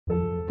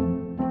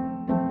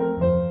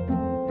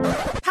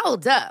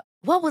Hold up.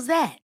 What was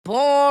that?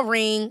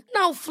 Boring.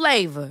 No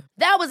flavor.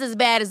 That was as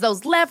bad as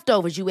those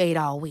leftovers you ate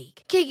all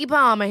week. Keke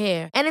Palmer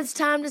here, and it's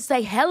time to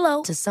say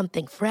hello to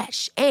something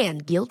fresh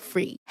and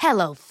guilt-free.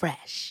 Hello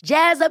Fresh.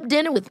 Jazz up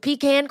dinner with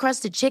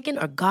pecan-crusted chicken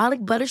or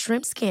garlic butter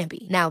shrimp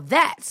scampi. Now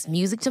that's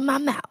music to my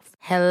mouth.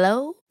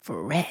 Hello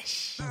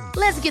Fresh.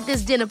 Let's get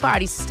this dinner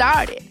party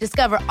started.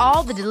 Discover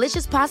all the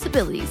delicious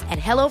possibilities at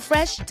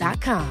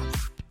hellofresh.com.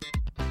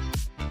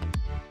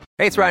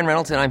 Hey, it's Ryan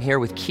Reynolds, and I'm here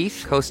with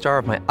Keith, co-star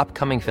of my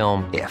upcoming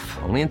film, If,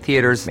 only in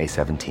theaters May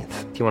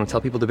 17th. Do you want to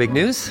tell people the big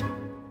news?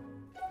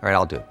 All right,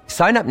 I'll do it.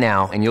 Sign up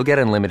now and you'll get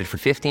unlimited for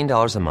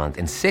 $15 a month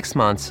and 6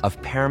 months of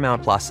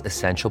Paramount Plus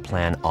Essential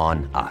Plan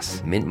on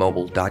us.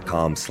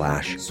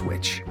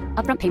 MintMobile.com/switch.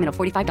 Upfront payment of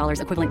 $45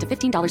 equivalent to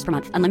 $15 per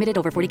month. Unlimited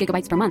over 40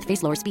 gigabytes per month.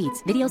 Face lower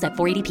speeds. Videos at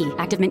 480p.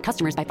 Active Mint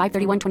customers by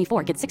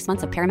 531.24 get 6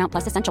 months of Paramount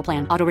Plus Essential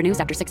Plan. Auto renews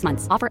after 6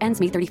 months. Offer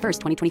ends May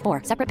 31st,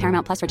 2024. Separate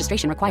Paramount Plus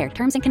registration required.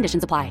 Terms and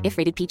conditions apply if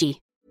rated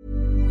PG.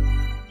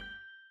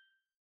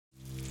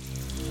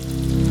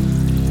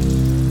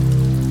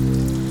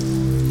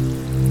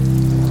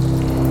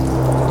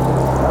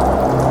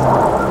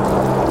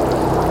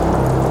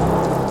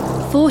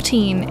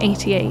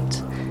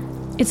 (1488).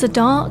 It's a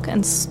dark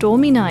and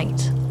stormy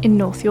night in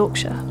North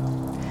Yorkshire.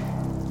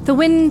 The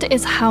wind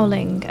is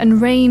howling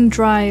and rain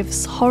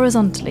drives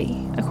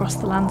horizontally across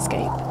the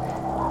landscape.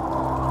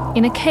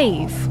 In a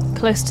cave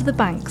close to the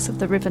banks of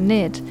the River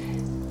Nid,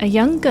 a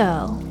young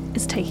girl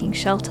is taking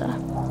shelter.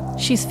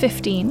 She's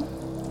 15,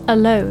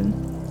 alone,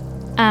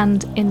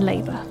 and in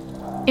labour.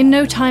 In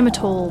no time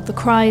at all, the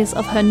cries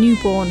of her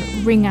newborn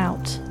ring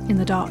out in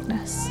the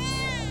darkness.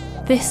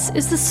 This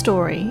is the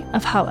story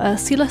of how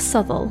Ursula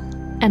Southall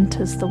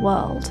enters the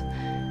world.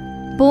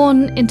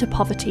 Born into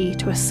poverty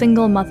to a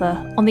single mother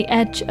on the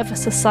edge of a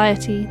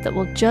society that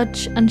will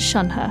judge and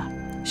shun her,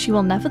 she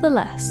will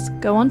nevertheless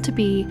go on to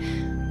be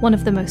one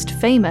of the most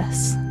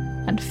famous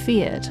and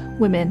feared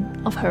women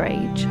of her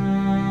age.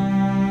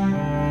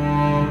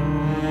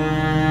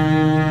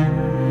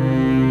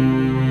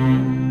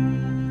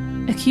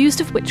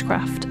 Accused of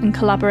witchcraft and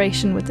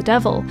collaboration with the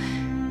devil,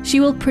 she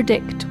will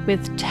predict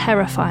with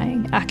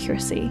terrifying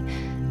accuracy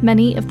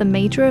many of the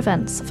major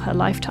events of her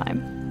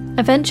lifetime.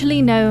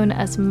 Eventually known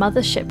as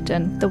Mother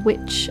Shipton, the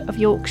Witch of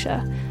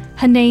Yorkshire,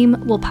 her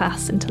name will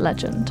pass into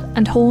legend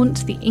and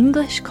haunt the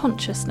English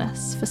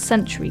consciousness for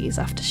centuries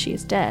after she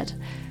is dead.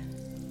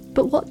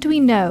 But what do we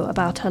know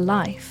about her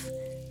life?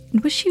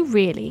 And was she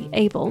really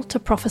able to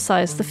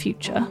prophesise the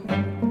future?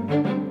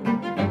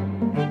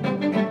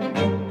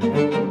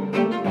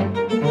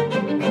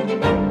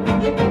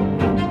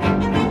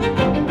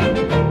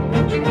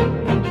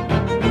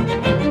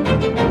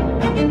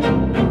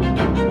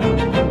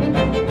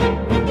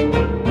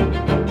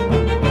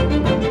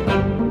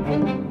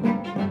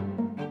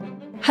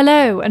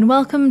 Hello and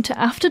welcome to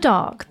After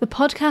Dark, the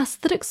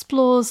podcast that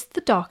explores the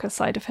darker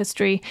side of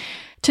history.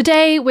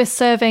 Today we're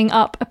serving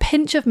up a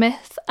pinch of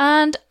myth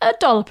and a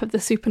dollop of the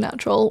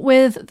supernatural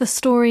with the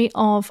story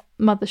of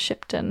Mother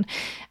Shipton,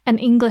 an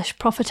English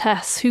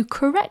prophetess who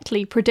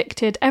correctly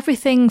predicted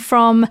everything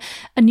from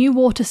a new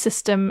water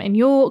system in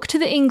York to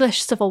the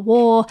English Civil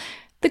War,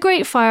 the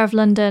Great Fire of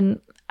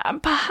London,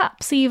 and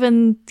perhaps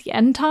even the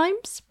end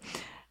times.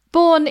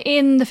 Born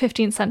in the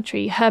 15th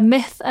century, her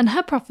myth and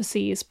her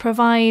prophecies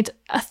provide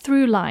a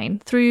through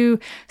line through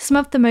some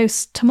of the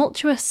most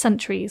tumultuous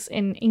centuries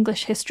in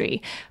English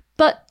history.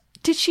 But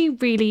did she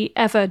really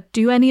ever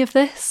do any of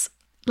this?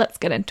 Let's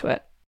get into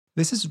it.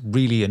 This is a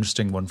really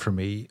interesting one for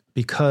me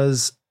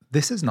because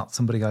this is not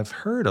somebody I've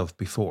heard of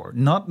before.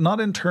 Not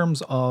in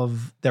terms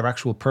of their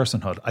actual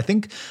personhood. I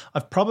think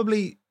I've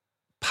probably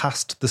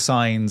passed the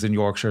signs in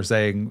Yorkshire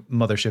saying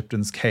Mother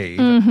Shipton's Cave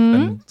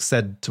and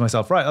said to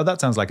myself, right, oh, that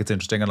sounds like it's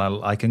interesting and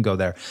I can go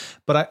there.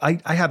 But I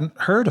hadn't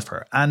heard of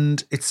her.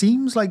 And it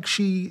seems like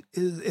she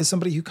is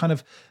somebody who kind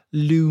of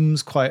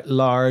looms quite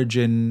large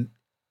in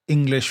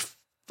English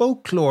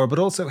folklore, but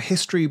also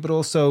history, but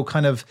also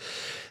kind of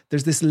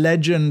there's this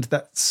legend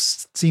that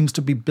seems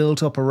to be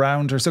built up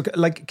around her. So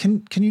like,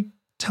 can you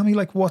tell me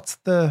like what's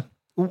the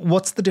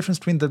difference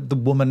between the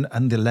woman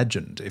and the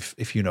legend,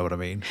 if you know what I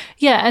mean?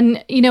 Yeah,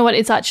 and you know what?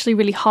 It's actually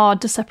really hard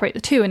to separate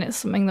the two, and it's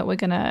something that we're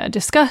going to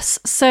discuss.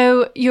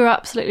 So you're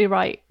absolutely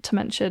right to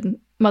mention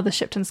Mother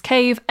Shipton's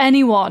Cave.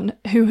 Anyone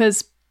who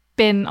has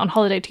been on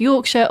holiday to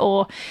Yorkshire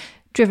or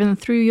driven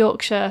through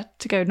Yorkshire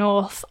to go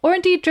north, or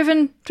indeed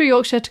driven through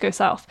Yorkshire to go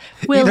south.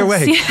 Either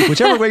way,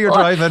 whichever way you're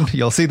driving,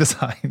 you'll see the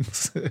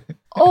signs.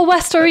 Or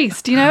west or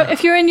east, you know,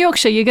 if you're in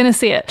Yorkshire, you're going to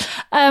see it.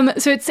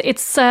 So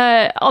it's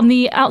on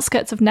the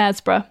outskirts of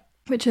Knaresborough,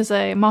 which is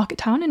a market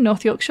town in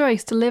North Yorkshire. I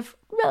used to live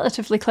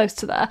relatively close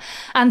to there.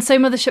 And so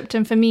Mother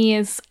Shipton for me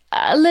is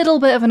a little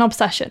bit of an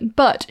obsession,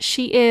 but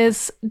she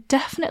is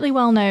definitely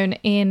well known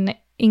in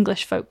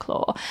English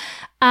folklore.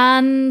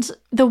 And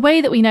the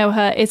way that we know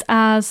her is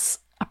as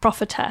a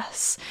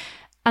prophetess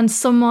and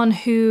someone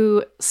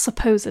who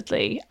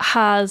supposedly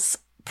has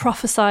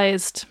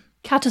prophesized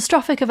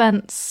catastrophic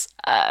events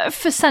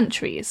for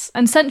centuries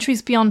and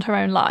centuries beyond her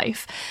own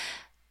life.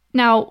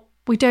 Now,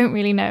 we don't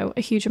really know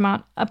a huge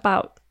amount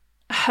about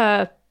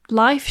her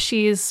life.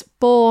 She's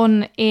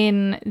born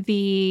in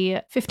the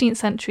 15th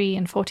century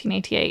in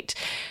 1488.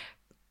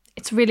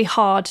 It's really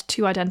hard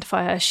to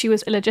identify her. She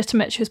was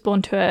illegitimate. She was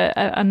born to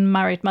an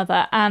unmarried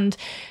mother and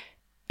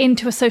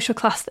into a social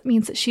class that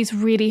means that she's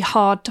really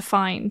hard to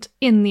find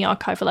in the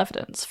archival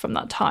evidence from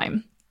that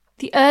time.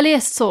 The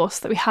earliest source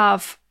that we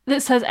have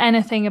that says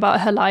anything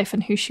about her life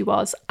and who she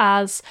was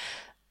as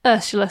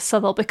Ursula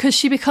Southall, because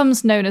she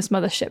becomes known as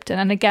Mother Shipton.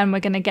 And again, we're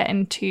going to get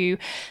into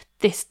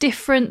this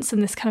difference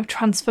and this kind of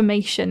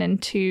transformation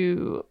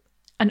into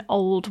an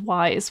old,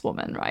 wise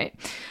woman, right?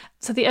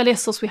 So the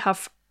earliest source we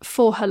have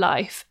for her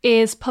life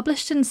is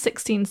published in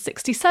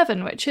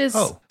 1667, which is...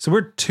 Oh, so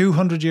we're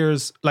 200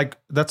 years, like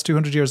that's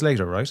 200 years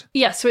later, right?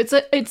 Yeah, so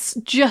it's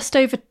just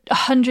over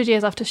 100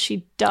 years after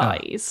she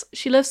dies.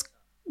 She lives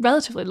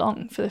relatively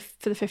long for the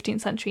 15th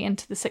century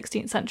into the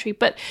 16th century.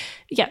 But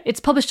yeah, it's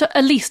published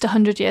at least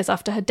 100 years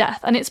after her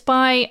death. And it's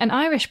by an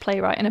Irish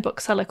playwright and a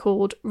bookseller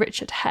called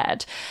Richard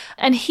Head.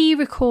 And he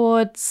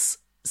records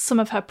some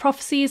of her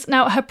prophecies.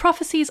 Now, her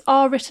prophecies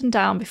are written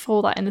down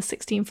before that in the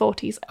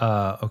 1640s.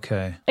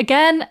 Okay.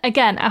 Again,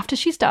 after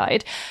she's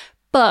died.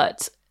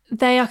 But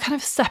they are kind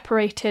of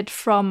separated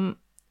from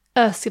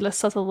Ursula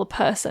Southall, the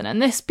person.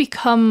 And this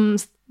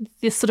becomes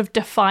this sort of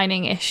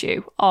defining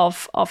issue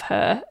of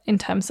her in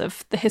terms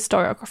of the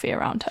historiography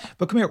around her.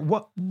 But come here,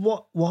 why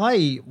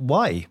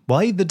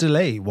the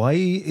delay? Why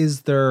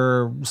is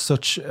there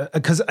such...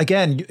 Because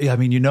again, I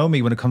mean, you know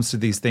me when it comes to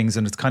these things,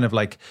 and it's kind of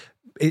like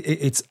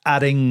it's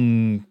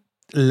adding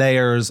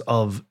layers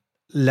of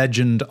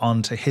legend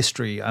onto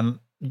history, and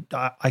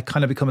I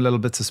kind of become a little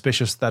bit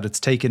suspicious that it's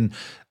taken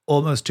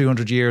almost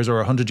 200 years or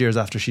 100 years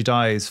after she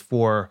dies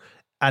for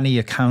any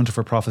account of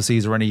her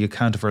prophecies or any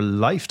account of her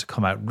life to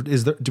come out.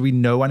 Do we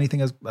know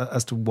anything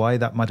as to why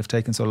that might have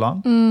taken so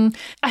long?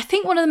 I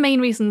think one of the main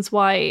reasons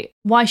why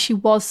she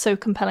was so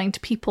compelling to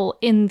people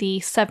in the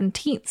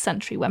 17th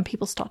century, when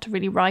people start to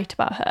really write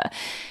about her,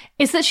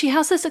 is that she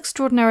has this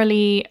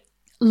extraordinarily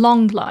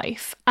long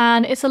life,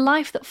 and it's a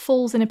life that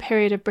falls in a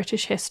period of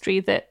British history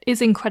that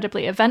is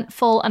incredibly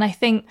eventful. And I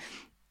think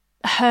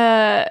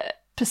her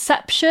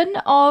perception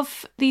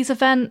of these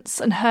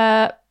events and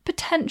her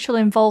potential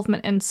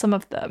involvement in some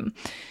of them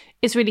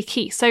is really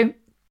key. So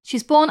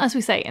she's born, as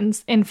we say, in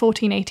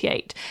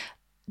 1488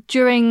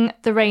 during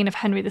the reign of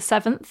Henry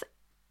VII.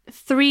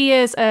 3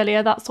 years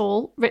earlier, that's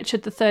all,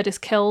 Richard III is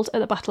killed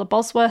at the Battle of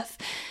Bosworth.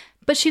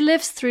 But she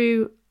lives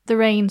through the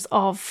reigns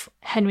of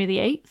Henry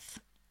VIII,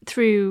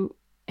 through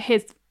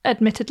his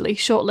admittedly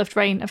short-lived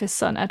reign of his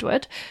son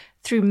Edward,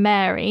 through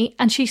Mary,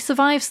 and she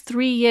survives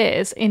 3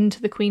 years into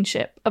the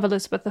queenship of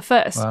Elizabeth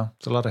I. Wow,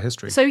 it's a lot of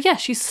history. So yeah,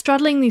 she's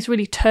straddling these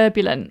really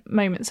turbulent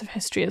moments of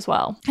history as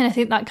well. And I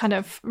think that kind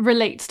of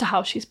relates to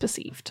how she's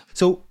perceived.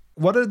 So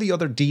what are the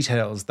other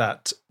details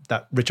that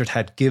Richard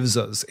Head gives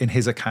us in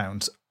his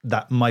account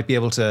that might be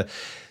able to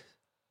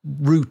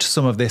root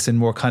some of this in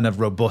more kind of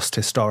robust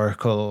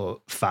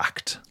historical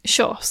fact?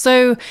 Sure.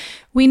 So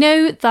we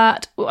know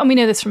that, and we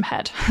know this from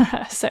Head,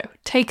 so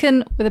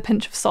taken with a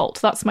pinch of salt,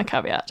 that's my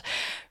caveat.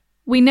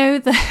 We know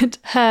that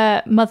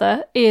her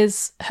mother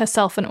is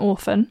herself an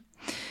orphan.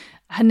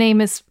 Her name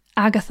is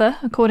Agatha,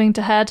 according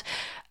to Head,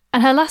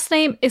 and her last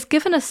name is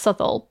given as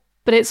Southall,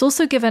 but it's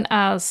also given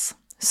as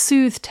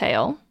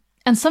Soothtail,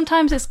 and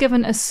sometimes it's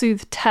given as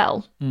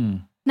Soothtel.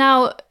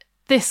 Now,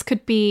 this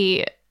could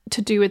be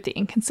to do with the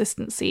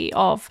inconsistency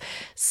of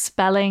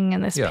spelling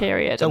in this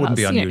period. That wouldn't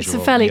be unusual.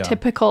 It's a fairly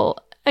typical...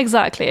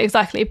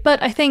 Exactly.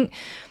 But I think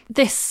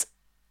this...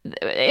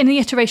 in the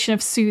iteration of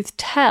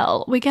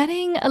Soothtel, we're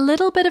getting a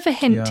little bit of a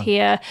hint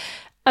here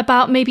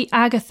about maybe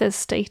Agatha's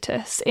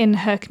status in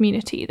her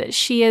community, that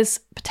she is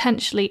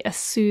potentially a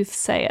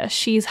soothsayer.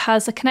 She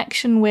has a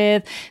connection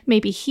with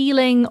maybe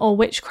healing or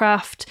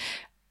witchcraft,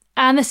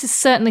 and this is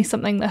certainly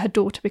something that her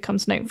daughter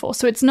becomes known for.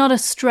 So it's not a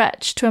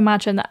stretch to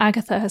imagine that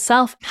Agatha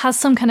herself has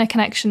some kind of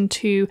connection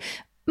to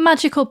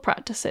magical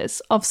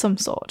practices of some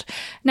sort.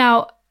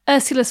 Now,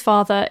 Ursula's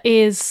father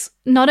is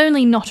not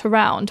only not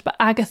around, but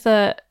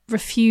Agatha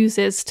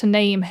refuses to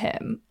name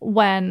him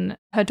when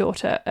her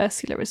daughter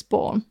Ursula is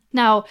born.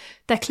 Now,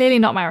 they're clearly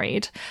not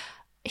married.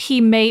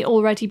 He may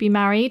already be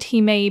married.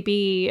 He may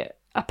be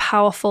a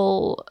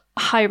powerful,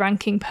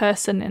 high-ranking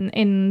person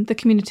in the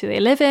community they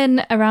live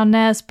in, around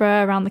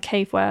Knaresborough, around the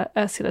cave where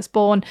Ursula's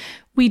born.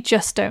 We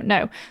just don't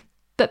know.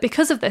 But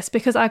because of this,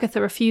 because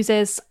Agatha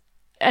refuses,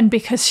 and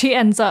because she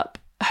ends up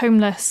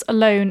homeless,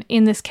 alone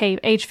in this cave,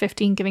 age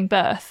 15, giving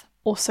birth,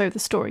 or so the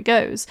story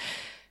goes,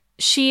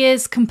 she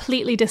is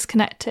completely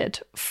disconnected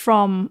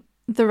from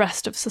the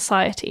rest of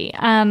society.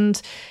 And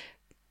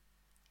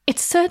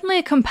it's certainly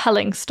a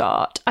compelling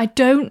start. I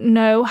don't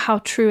know how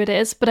true it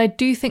is, but I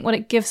do think what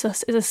it gives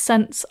us is a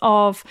sense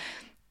of...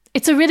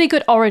 it's a really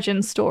good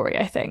origin story,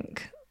 I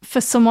think,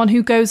 for someone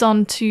who goes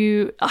on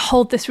to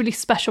hold this really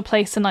special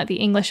place in like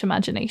the English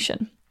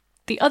imagination.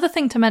 The other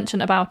thing to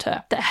mention about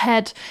her that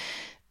Head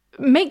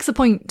makes a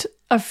point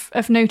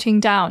of noting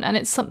down, and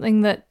it's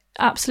something that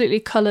absolutely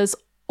colours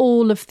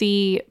all of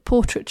the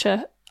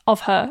portraiture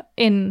of her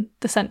in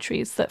the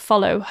centuries that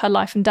follow her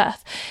life and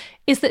death,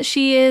 is that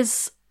she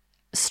is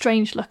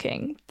strange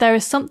looking. There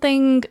is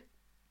something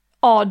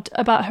odd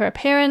about her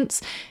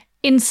appearance.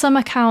 In some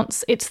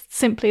accounts, it's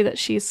simply that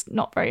she's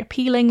not very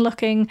appealing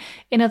looking.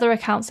 In other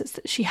accounts, it's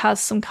that she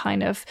has some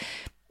kind of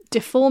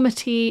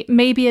deformity,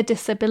 maybe a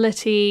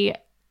disability.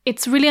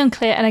 It's really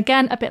unclear. And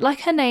again, a bit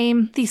like her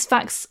name, these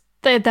facts,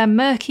 they're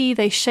murky,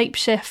 they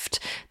shapeshift,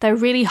 they're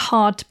really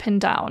hard to pin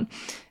down.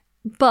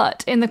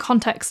 But in the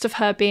context of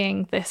her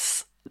being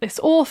this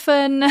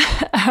orphan,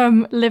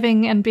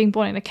 living and being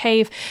born in a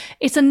cave,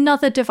 it's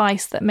another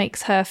device that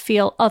makes her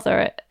feel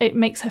other. It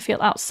makes her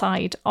feel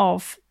outside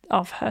of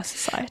her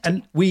society.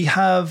 And we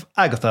have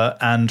Agatha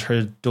and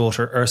her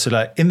daughter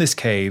Ursula in this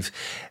cave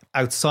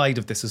outside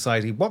of this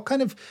society. What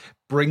kind of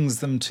brings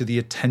them to the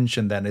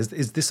attention then?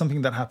 Is this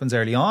something that happens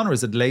early on, or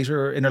is it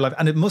later in her life?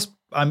 And it must,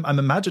 I'm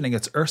imagining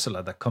it's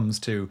Ursula that comes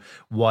to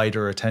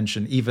wider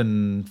attention,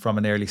 even from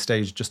an early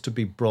stage, just to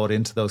be brought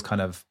into those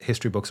kind of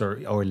history books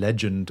or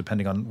legend,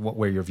 depending on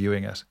where you're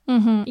viewing it.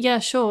 Mm-hmm. Yeah,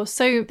 sure.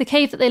 So the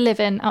cave that they live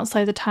in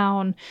outside the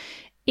town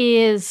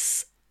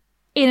is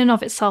in and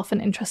of itself an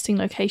interesting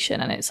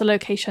location, and it's a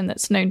location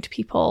that's known to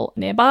people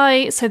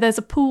nearby. So there's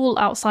a pool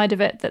outside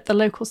of it that the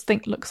locals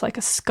think looks like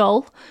a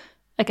skull.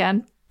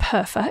 Again,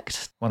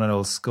 perfect. Want an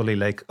old scully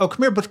lake. Oh,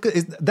 come here, but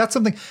that's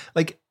something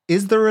like,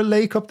 is there a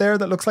lake up there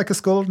that looks like a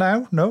skull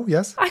now? No?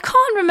 Yes? I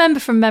can't remember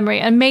from memory,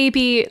 and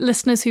maybe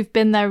listeners who've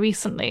been there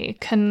recently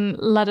can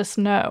let us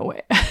know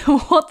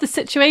what the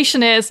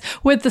situation is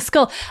with the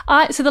skull.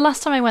 So the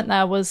last time I went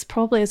there was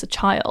probably as a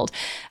child,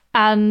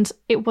 and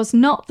it was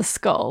not the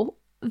skull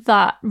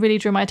that really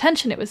drew my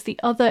attention. It was the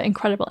other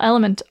incredible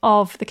element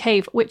of the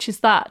cave, which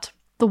is that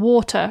the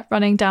water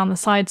running down the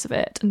sides of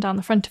it and down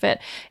the front of it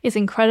is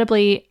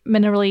incredibly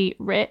minerally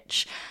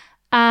rich,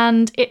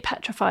 and it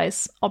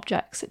petrifies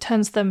objects. It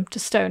turns them to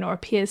stone, or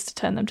appears to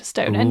turn them to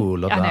stone. Ooh,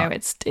 and love I that. know,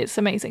 it's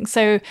amazing.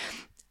 So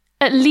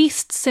at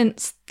least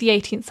since the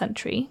 18th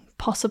century,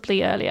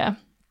 possibly earlier,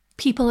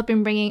 people have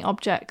been bringing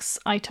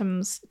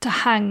items to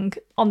hang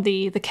on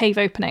the cave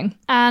opening.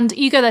 And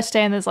you go there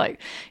today and there's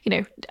like,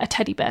 a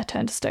teddy bear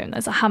turned to stone.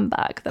 There's a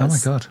handbag.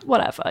 There's God.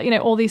 Whatever,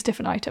 all these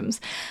different items.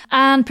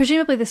 And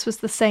presumably this was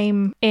the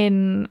same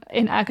in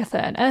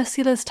Agatha and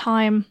Ursula's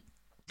time.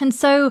 And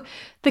so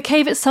the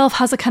cave itself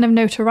has a kind of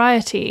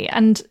notoriety,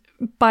 and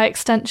by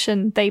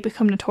extension, they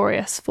become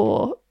notorious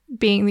for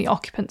being the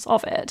occupants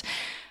of it.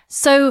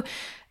 So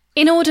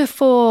in order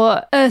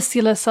for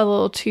Ursula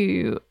Sellel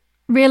to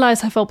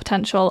realise her full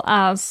potential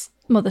as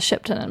Mother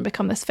Shipton and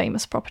become this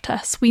famous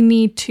prophetess, we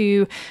need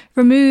to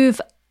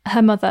remove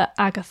her mother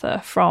Agatha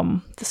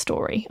from the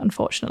story,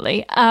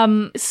 unfortunately.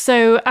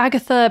 So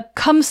Agatha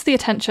comes to the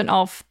attention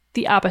of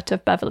the Abbot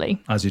of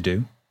Beverley. As you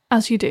do.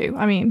 As you do.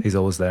 I mean, he's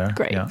always there.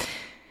 Great. Yeah.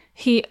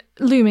 He,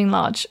 looming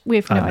large, we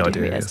have no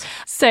idea who he is.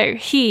 So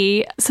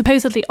he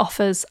supposedly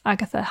offers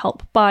Agatha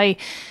help by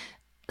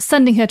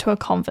sending her to a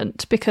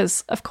convent,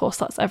 because, of course,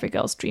 that's every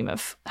girl's dream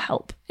of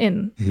help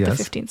in the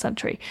 15th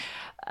century.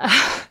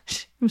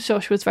 I'm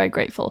sure she was very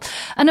grateful.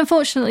 And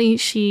unfortunately,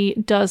 she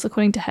does,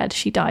 according to Head,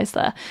 she dies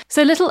there.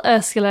 So little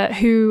Ursula,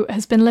 who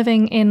has been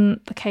living in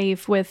the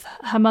cave with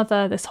her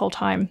mother this whole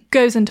time,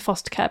 goes into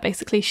foster care,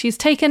 basically. She's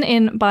taken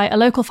in by a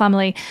local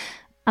family,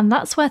 and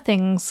that's where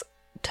things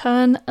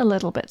turn a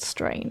little bit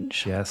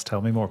strange. Yes,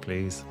 tell me more,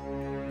 please.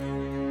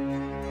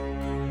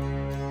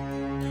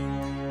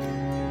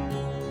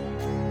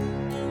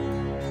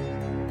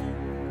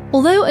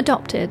 Although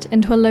adopted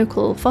into a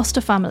local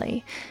foster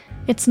family,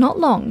 it's not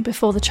long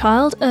before the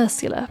child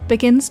Ursula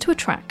begins to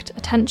attract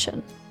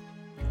attention.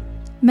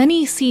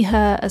 Many see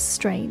her as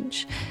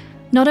strange,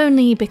 not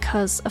only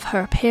because of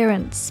her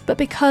appearance, but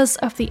because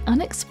of the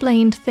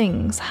unexplained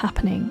things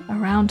happening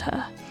around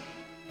her.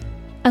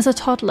 As a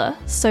toddler,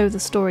 so the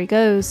story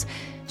goes,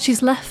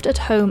 she's left at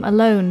home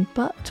alone,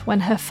 but when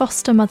her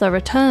foster mother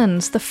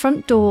returns, the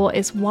front door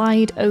is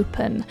wide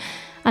open,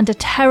 and a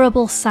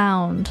terrible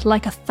sound,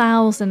 like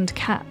 1,000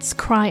 cats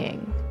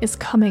crying, is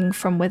coming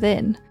from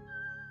within.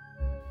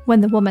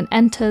 When the woman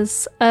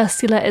enters,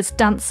 Ursula is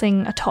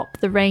dancing atop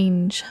the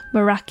range,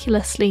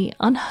 miraculously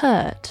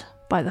unhurt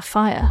by the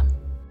fire.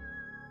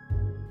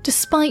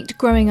 Despite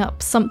growing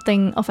up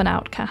something of an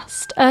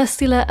outcast,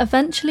 Ursula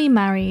eventually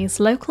marries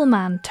local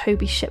man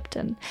Toby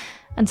Shipton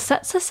and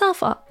sets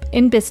herself up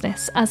in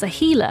business as a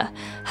healer,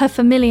 her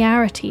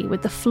familiarity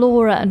with the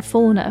flora and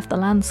fauna of the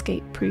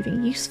landscape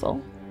proving useful.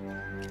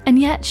 And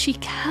yet she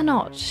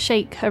cannot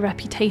shake her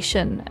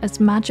reputation as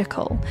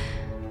magical.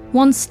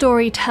 One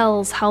story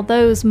tells how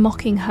those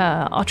mocking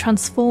her are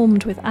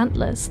transformed with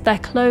antlers, their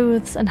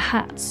clothes and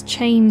hats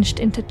changed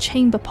into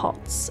chamber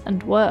pots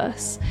and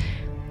worse.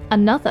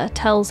 Another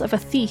tells of a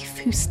thief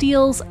who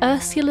steals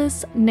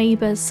Ursula's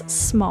neighbour's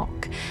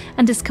smock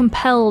and is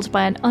compelled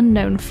by an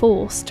unknown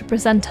force to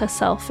present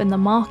herself in the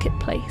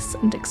marketplace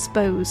and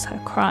expose her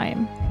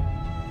crime.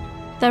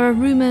 There are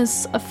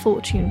rumours of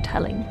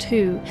fortune-telling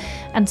too,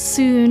 and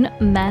soon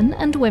men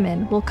and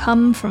women will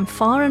come from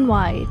far and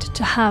wide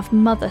to have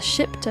Mother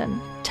Shipton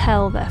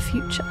tell their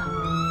future.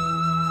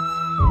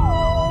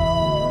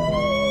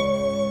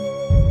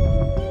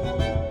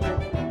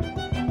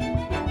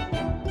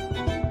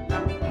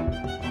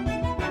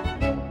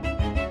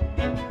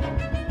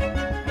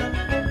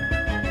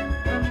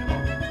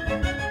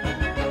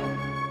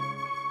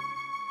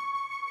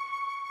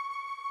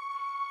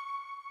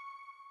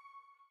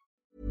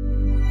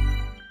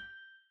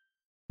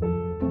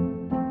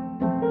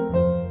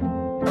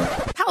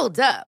 Hold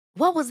up.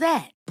 What was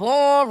that?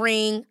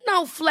 Boring.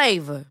 No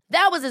flavor.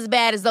 That was as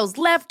bad as those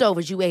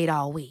leftovers you ate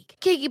all week.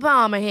 Keke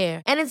Palmer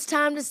here, and it's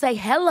time to say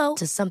hello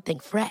to something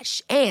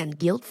fresh and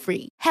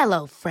guilt-free.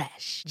 Hello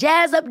Fresh.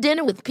 Jazz up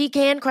dinner with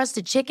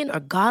pecan-crusted chicken or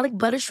garlic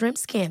butter shrimp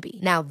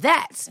scampi. Now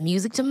that's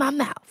music to my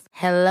mouth.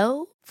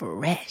 Hello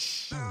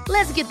Fresh.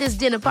 Let's get this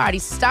dinner party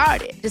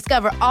started.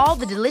 Discover all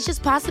the delicious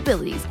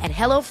possibilities at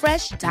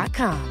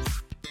hellofresh.com.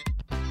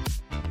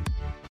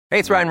 Hey,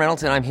 it's Ryan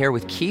Reynolds, and I'm here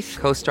with Keith,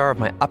 co-star of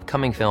my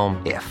upcoming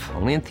film, If,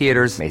 only in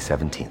theaters May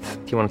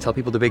 17th. Do you want to tell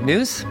people the big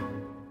news?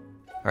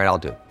 All right, I'll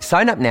do it.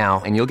 Sign up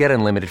now and you'll get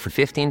unlimited for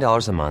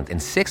 $15 a month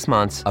and 6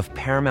 months of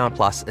Paramount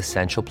Plus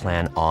Essential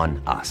Plan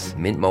on us.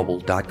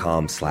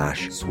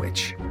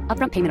 MintMobile.com/switch.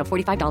 Upfront payment of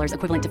 $45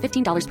 equivalent to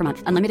 $15 per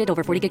month. Unlimited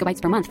over 40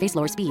 gigabytes per month. Face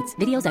lower speeds.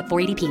 Videos at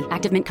 480p.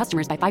 Active Mint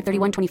customers by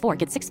 531.24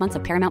 get 6 months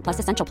of Paramount Plus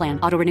Essential Plan.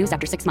 Auto renews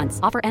after 6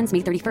 months. Offer ends May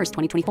 31st,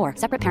 2024.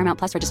 Separate Paramount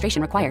Plus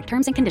registration required.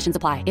 Terms and conditions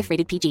apply if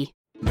rated PG.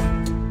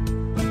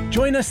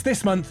 Join us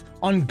this month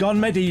on Gone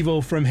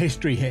Medieval from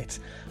History Hit.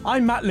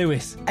 I'm Matt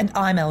Lewis. And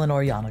I'm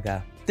Eleanor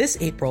Yanaga. This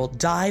April,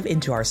 dive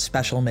into our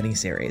special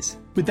mini-series.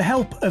 With the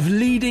help of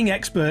leading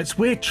experts,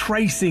 we're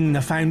tracing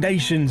the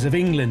foundations of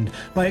England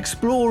by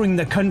exploring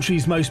the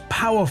country's most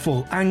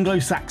powerful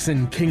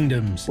Anglo-Saxon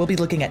kingdoms. We'll be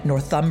looking at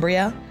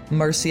Northumbria,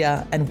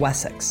 Mercia, and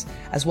Wessex,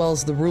 as well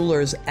as the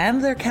rulers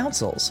and their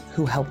councils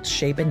who helped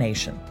shape a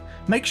nation.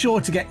 Make sure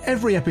to get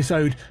every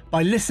episode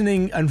by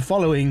listening and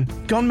following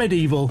Gone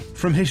Medieval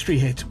from History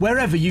Hit,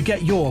 wherever you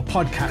get your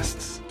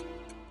podcasts.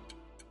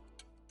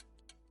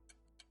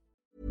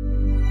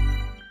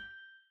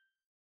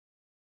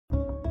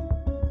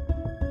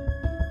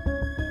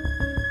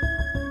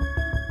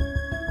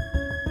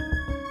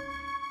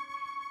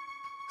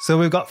 So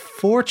we've got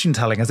fortune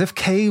telling, as if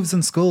caves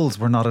and skulls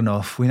were not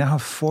enough. We now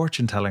have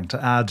fortune telling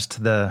to add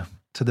to the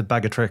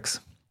bag of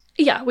tricks.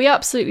 Yeah, we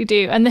absolutely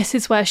do. And this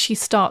is where she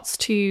starts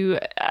to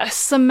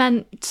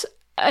cement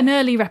an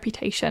early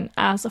reputation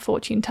as a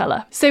fortune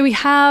teller. So we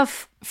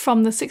have,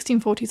 from the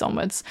 1640s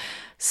onwards,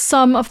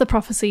 some of the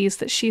prophecies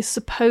that she is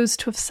supposed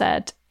to have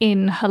said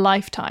in her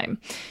lifetime.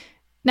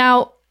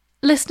 Now,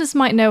 listeners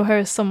might know her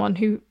as someone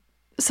who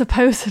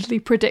supposedly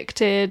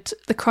predicted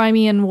the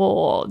Crimean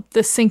War,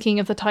 the sinking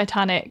of the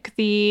Titanic,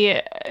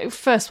 the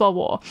First World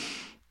War.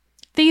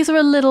 These are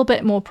a little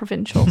bit more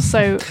provincial,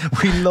 so...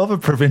 We love a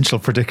provincial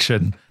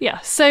prediction. Yeah,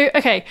 so,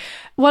 okay,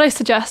 what I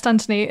suggest,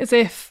 Anthony, is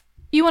if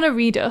you want to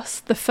read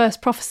us the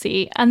first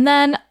prophecy, and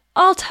then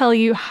I'll tell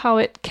you how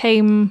it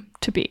came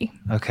to be.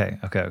 Okay.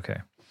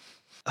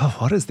 Oh,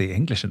 what is the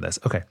English in this?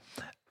 Okay.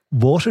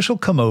 Water shall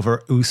come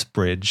over Ouse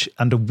Bridge,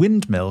 and a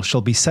windmill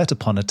shall be set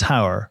upon a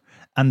tower,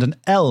 and an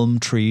elm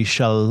tree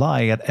shall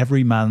lie at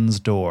every man's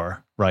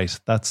door. Right,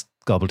 that's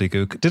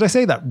gobbledygook. Did I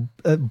say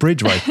that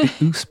bridge right? The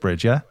Ouse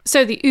Bridge, yeah?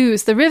 So the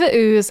Ouse, the River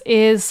Ouse,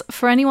 is,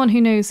 for anyone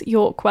who knows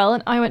York well,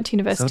 and I went to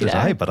university there. So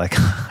did I, but I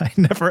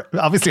never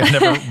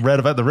read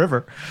about the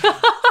river.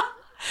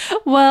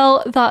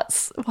 Well,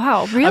 that's,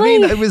 wow, really? I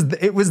mean,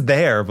 it was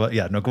there, but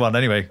yeah, no, go on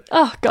anyway.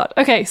 Oh, God.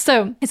 Okay,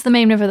 so it's the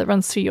main river that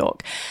runs through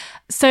York.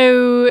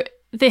 So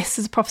this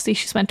is a prophecy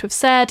she's meant to have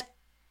said.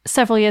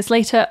 Several years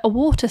later, a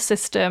water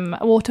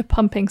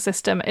pumping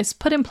system is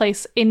put in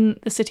place in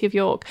the city of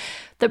York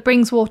that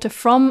brings water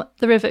from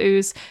the River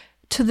Ouse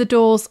to the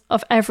doors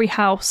of every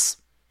house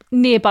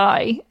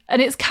nearby,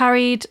 and it's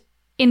carried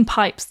in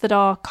pipes that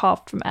are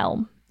carved from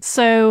elm.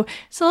 So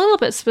it's a little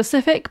bit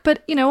specific,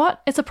 but you know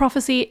what? It's a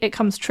prophecy, it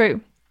comes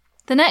true.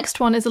 The next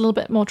one is a little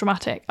bit more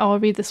dramatic. I'll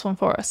read this one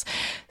for us.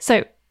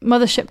 So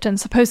Mother Shipton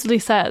supposedly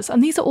says,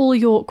 and these are all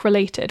York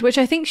related, which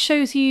I think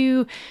shows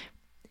you,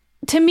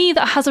 to me,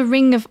 that has a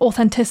ring of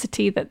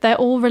authenticity, that they're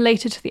all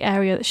related to the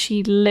area that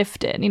she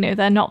lived in. You know,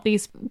 they're not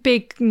these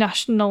big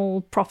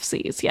national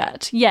prophecies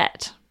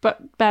yet,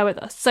 but bear with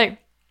us. So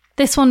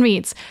this one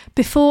reads,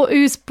 before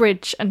Ouse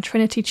Bridge and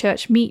Trinity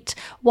Church meet,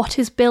 what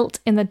is built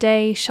in the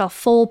day shall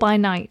fall by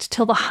night,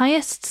 till the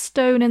highest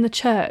stone in the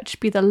church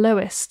be the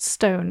lowest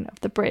stone of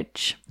the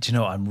bridge. Do you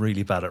know, I'm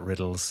really bad at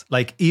riddles.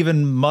 Like,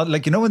 even,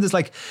 like, you know, when there's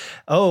like,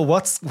 oh,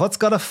 what's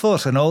got a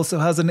foot and also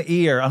has an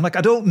ear? I'm like,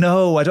 I don't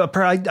know. I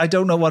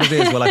don't know what it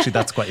is. Well, actually,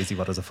 that's quite easy.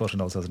 What has a foot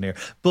and also has an ear?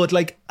 But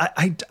like,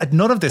 I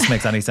none of this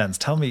makes any sense.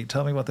 Tell me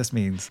what this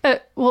means.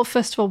 Well,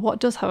 first of all, what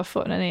does have a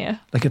foot and an ear?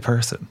 Like a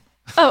person.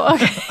 Oh,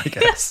 okay. I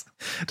guess.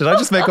 Did I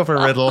just make up a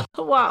riddle?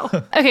 Wow.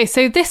 Okay,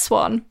 so this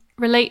one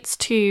relates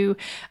to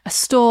a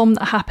storm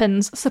that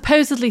happens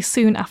supposedly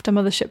soon after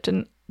Mother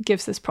Shipton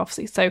gives this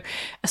prophecy. So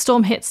a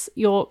storm hits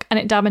York and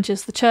it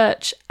damages the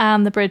church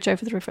and the bridge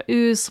over the River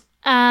Ouse.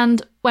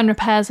 And when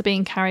repairs are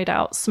being carried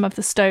out, some of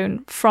the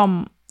stone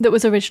that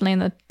was originally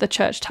in the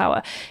church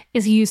tower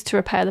is used to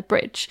repair the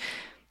bridge.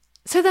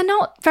 So they're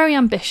not very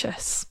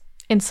ambitious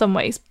in some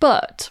ways,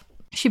 but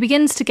she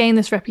begins to gain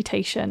this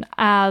reputation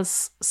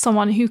as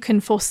someone who can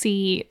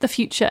foresee the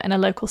future in a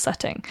local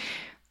setting.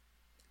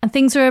 And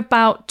things are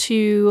about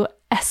to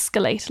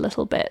escalate a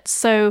little bit.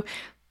 So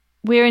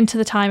we're into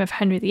the time of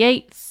Henry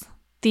VIII.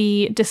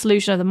 The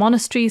dissolution of the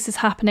monasteries is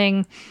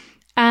happening.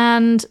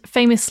 And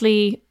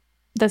famously,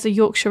 there's a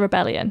Yorkshire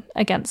rebellion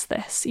against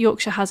this.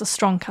 Yorkshire has a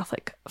strong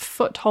Catholic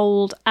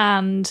foothold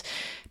and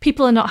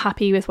people are not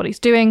happy with what he's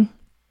doing.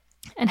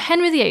 And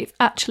Henry VIII,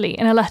 actually,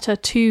 in a letter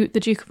to the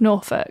Duke of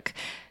Norfolk,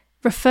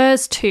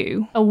 refers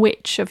to a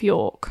witch of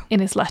York in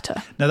his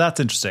letter. Now that's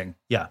interesting.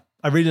 Yeah,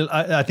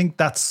 I think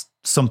that's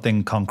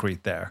something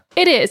concrete there.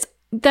 It is.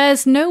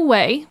 There's no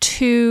way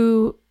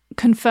to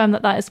confirm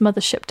that is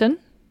Mother Shipton,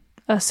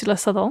 Ursula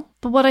Southall.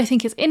 But what I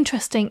think is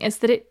interesting is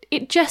that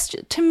it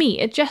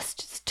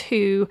gestures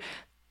to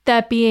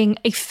there being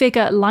a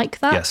figure like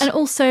that, yes, and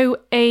also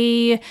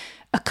a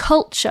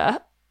culture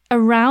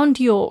around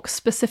York,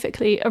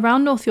 specifically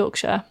around North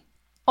Yorkshire,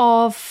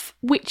 of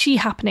witchy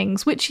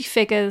happenings, witchy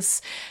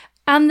figures,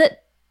 and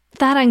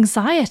that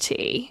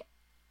anxiety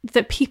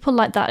that people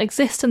like that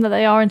exist and that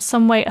they are in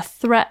some way a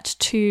threat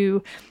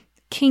to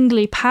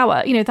kingly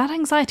power. You know, that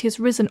anxiety has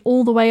risen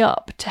all the way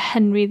up to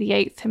Henry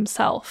VIII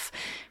himself.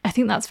 I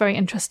think that's very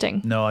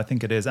interesting. No, I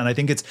think it is. And I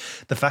think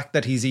it's the fact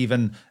that he's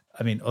even,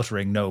 I mean,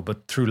 uttering no,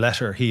 but through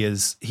letter,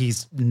 he's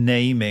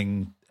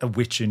naming a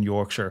witch in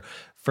Yorkshire.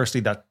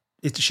 Firstly, that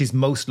she's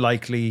most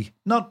likely,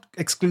 not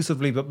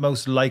exclusively, but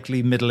most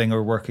likely middling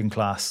or working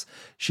class.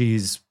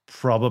 She's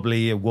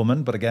probably a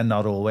woman, but again,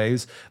 not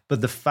always.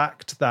 But the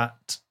fact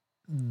that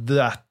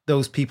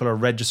those people are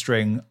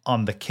registering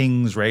on the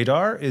king's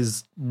radar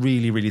is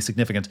really, really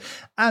significant.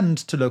 And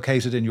to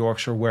locate it in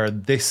Yorkshire, where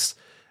this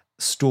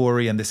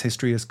story and this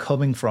history is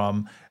coming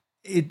from,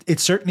 it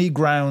certainly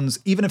grounds,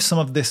 even if some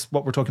of this,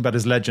 what we're talking about,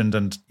 is legend,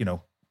 and, you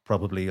know,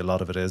 probably a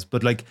lot of it is,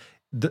 but like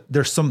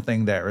there's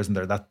something there, isn't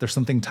there? That there's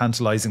something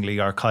tantalizingly,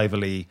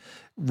 archivally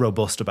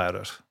robust about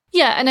it.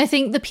 Yeah, and I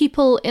think the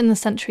people in the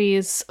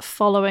centuries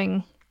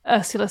following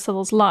Ursula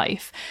Southall's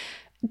life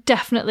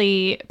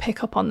definitely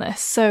pick up on this.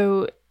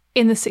 So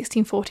in the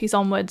 1640s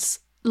onwards,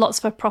 lots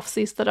of her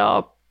prophecies that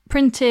are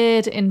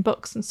printed in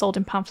books and sold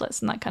in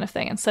pamphlets and that kind of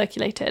thing and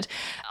circulated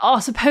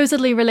are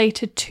supposedly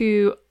related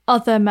to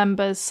other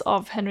members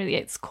of Henry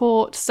VIII's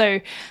court.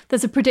 So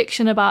there's a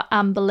prediction about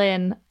Anne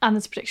Boleyn and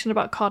there's a prediction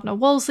about Cardinal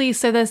Wolsey.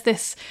 So there's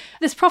this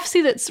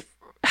prophecy that's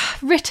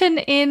written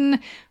in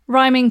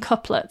rhyming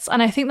couplets,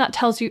 and I think that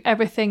tells you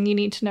everything you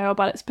need to know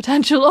about its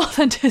potential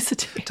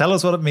authenticity. Tell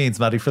us what it means,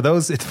 Maddie. For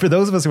those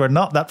of us who are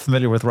not that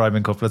familiar with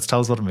rhyming couplets,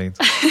 tell us what it means.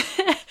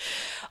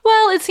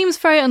 Well, it seems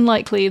very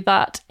unlikely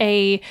that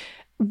a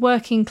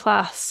working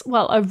class,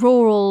 a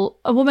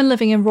woman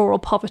living in rural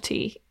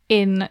poverty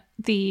in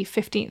the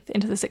 15th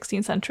into the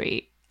 16th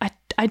century,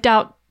 I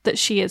doubt that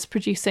she is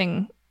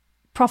producing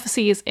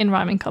prophecies in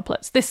rhyming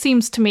couplets. This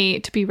seems to me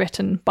to be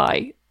written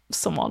by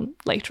someone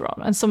later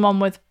on, and someone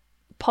with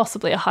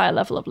possibly a higher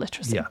level of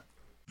literacy. Yeah.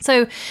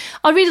 So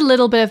I'll read a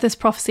little bit of this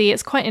prophecy.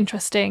 It's quite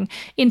interesting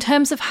in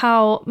terms of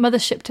how Mother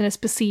Shipton is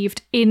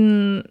perceived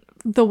in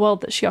the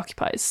world that she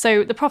occupies.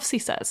 So the prophecy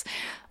says,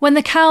 "When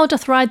the cow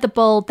doth ride the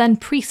bull, then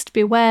priest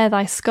beware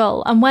thy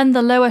skull. And when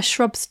the lower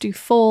shrubs do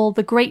fall,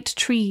 the great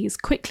trees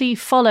quickly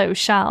follow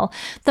shall.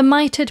 The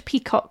mitred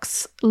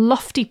peacock's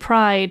lofty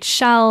pride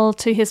shall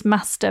to his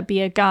master be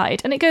a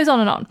guide." And it goes on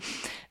and on.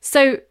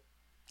 So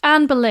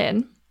Anne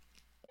Boleyn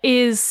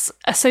is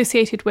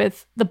associated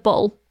with the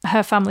bull.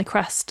 Her family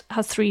crest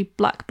has 3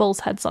 black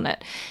bull's heads on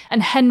it.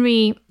 And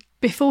Henry,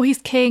 before he's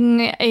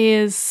king,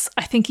 I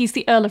think he's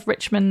the Earl of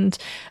Richmond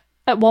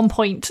at one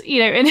point, you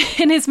know,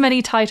 in his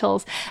many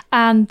titles.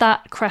 And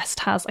that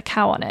crest has a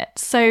cow on it.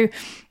 So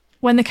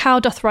when the cow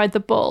doth ride the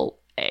bull,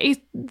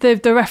 the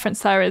reference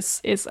there is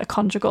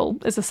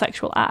a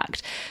sexual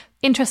act.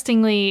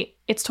 Interestingly,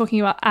 it's talking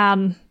about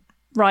Anne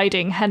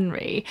riding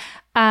Henry,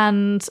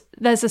 and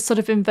there's a sort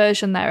of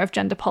inversion there of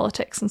gender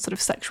politics and sort of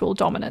sexual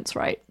dominance,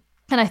 right?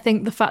 And I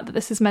think the fact that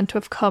this is meant to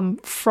have come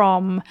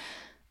from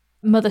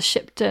Mother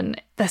Shipton,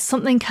 there's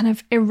something kind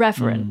of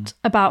irreverent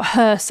about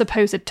her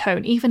supposed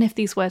tone, even if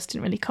these words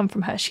didn't really come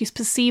from her. She's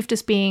perceived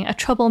as being a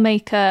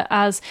troublemaker,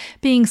 as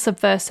being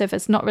subversive,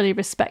 as not really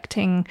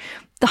respecting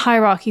the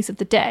hierarchies of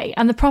the day.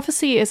 And the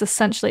prophecy is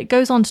essentially, it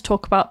goes on to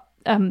talk about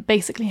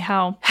basically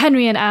how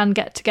Henry and Anne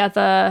get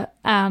together,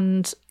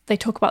 and they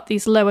talk about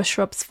these lower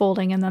shrubs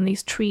falling and then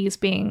these trees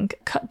being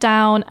cut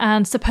down.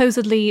 And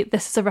supposedly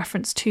this is a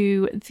reference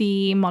to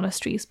the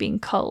monasteries being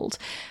culled.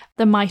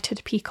 The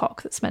mitred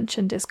peacock that's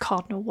mentioned is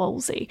Cardinal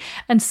Wolsey.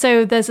 And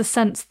so there's a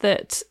sense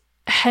that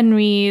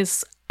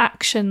Henry's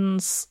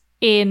actions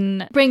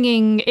in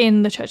bringing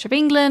in the Church of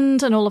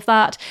England and all of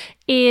that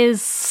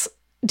is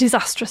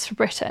disastrous for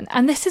Britain.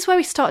 And this is where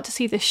we start to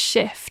see this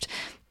shift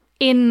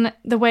in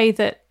the way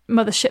that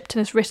Mother Shipton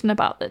is written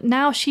about, that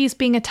now she's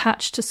being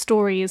attached to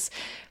stories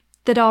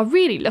that are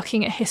really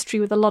looking at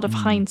history with a lot of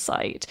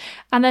hindsight.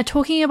 And they're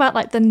talking about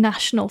like the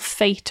national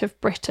fate of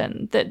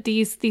Britain, that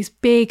these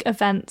big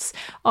events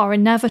are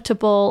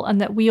inevitable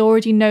and that we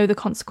already know the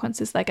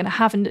consequences they're going to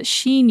have, and that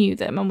she knew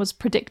them and was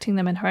predicting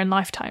them in her own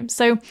lifetime.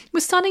 So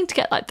we're starting to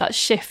get like that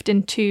shift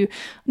into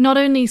not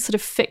only sort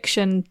of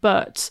fiction,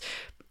 but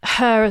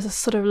her as a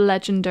sort of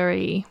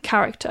legendary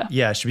character.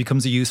 Yeah, she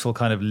becomes a useful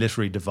kind of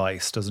literary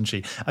device, doesn't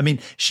she? I mean,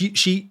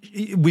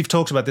 we've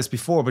talked about this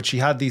before, but she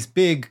had these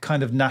big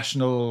kind of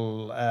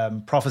national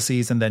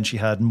prophecies, and then she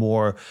had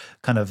more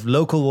kind of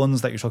local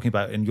ones that you're talking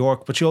about in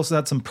York, but she also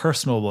had some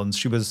personal ones.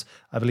 She was,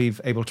 I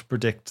believe, able to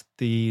predict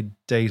the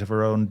date of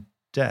her own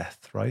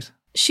death, right?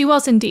 She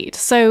was indeed.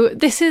 So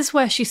this is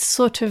where she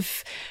sort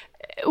of...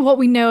 What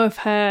we know of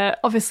her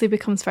obviously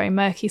becomes very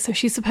murky. So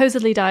she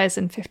supposedly dies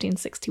in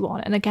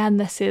 1561. And again,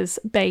 this is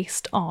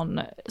based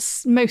on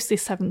mostly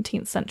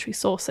 17th century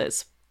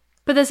sources.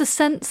 But there's a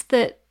sense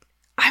that,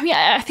 I mean,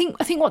 I think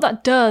what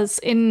that does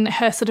in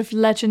her sort of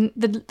legend,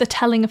 the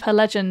telling of her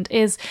legend,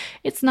 is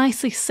it's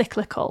nicely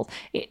cyclical.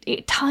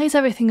 It ties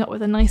everything up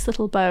with a nice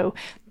little bow,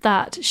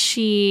 that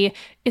she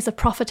is a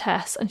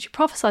prophetess and she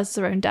prophesies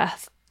her own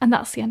death. And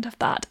that's the end of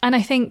that. And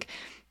I think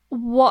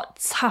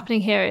what's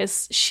happening here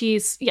is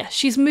she's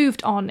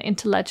moved on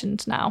into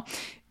legend now.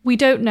 We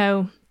don't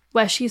know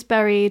where she's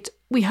buried.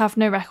 We have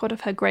no record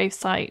of her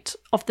gravesite,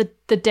 of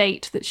the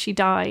date that she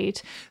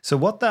died. So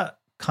what that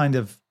kind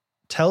of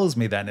tells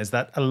me then is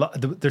that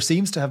there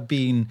seems to have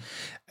been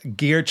a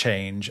gear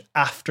change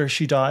after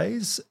she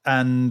dies.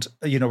 And,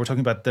 you know, we're talking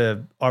about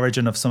the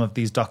origin of some of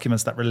these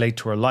documents that relate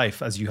to her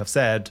life. As you have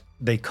said,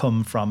 they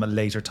come from a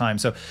later time.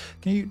 So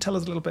can you tell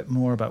us a little bit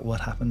more about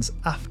what happens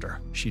after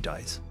she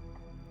dies?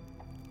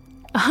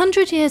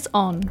 100 years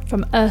on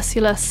from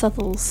Ursula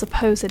Southall's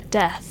supposed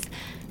death,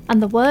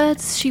 and the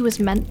words she was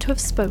meant to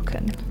have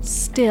spoken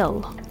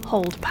still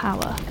hold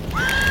power.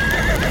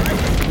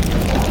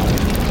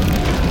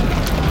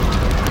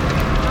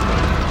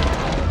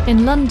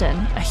 In London,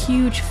 a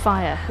huge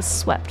fire has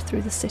swept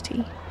through the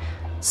city,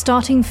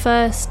 starting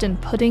first in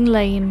Pudding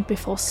Lane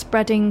before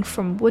spreading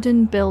from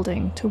wooden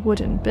building to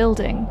wooden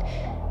building.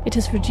 It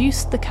has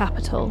reduced the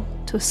capital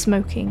to a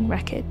smoking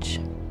wreckage.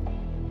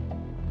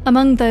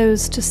 Among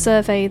those to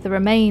survey the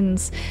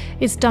remains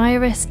is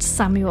diarist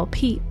Samuel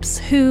Pepys,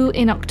 who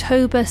in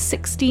October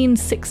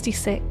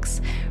 1666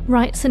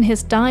 writes in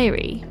his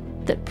diary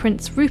that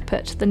Prince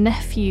Rupert, the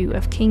nephew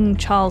of King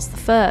Charles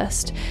I,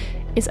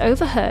 is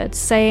overheard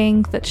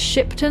saying that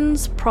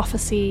Shipton's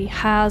prophecy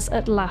has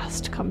at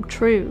last come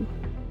true.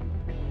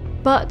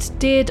 But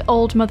did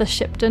old Mother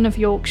Shipton of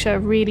Yorkshire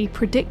really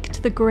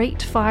predict the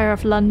Great Fire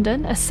of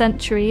London a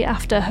century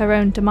after her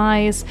own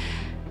demise?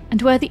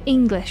 And were the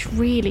English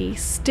really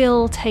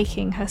still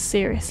taking her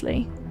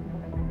seriously?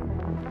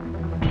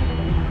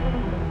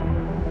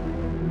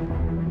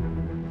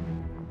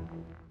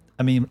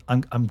 I mean,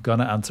 I'm going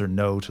to answer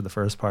no to the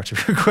first part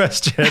of your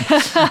question.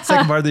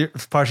 Second part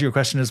of your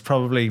question is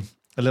probably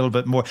a little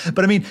bit more.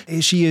 But I mean,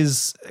 she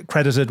is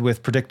credited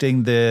with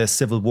predicting the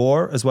Civil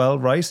War as well,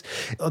 right?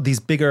 These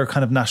bigger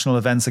kind of national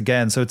events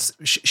again. So it's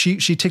she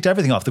ticked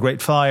everything off. The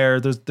Great Fire.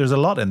 There's a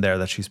lot in there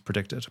that she's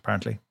predicted,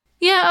 apparently.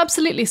 Yeah,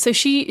 absolutely. So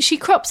she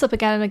crops up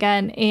again and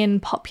again in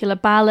popular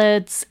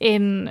ballads,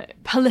 in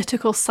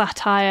political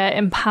satire,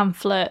 in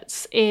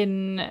pamphlets,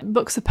 in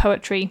books of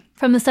poetry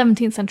from the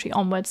 17th century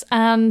onwards.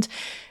 And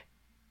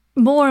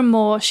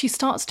more she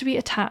starts to be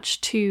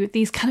attached to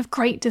these kind of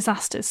great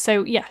disasters.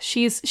 So yeah,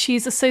 she's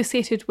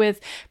associated with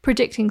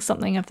predicting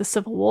something of the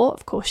Civil War.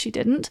 Of course she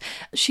didn't.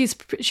 She's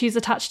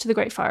attached to the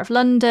Great Fire of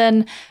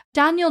London.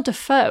 Daniel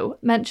Defoe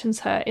mentions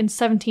her in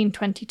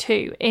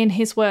 1722 in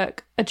his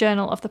work A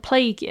Journal of the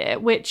Plague Year,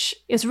 which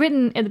is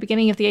written in the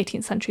beginning of the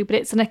 18th century, but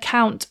it's an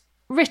account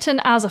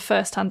written as a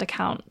first-hand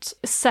account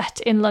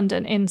set in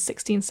London in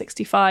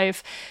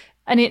 1665.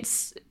 And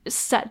it's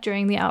set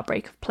during the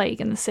outbreak of plague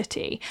in the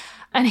city.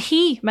 And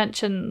he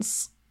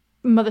mentions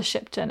Mother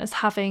Shipton as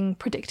having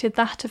predicted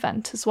that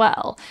event as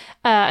well.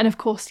 And of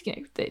course, you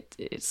know,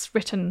 it's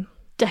written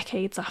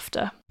decades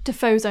after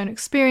Defoe's own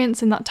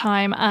experience in that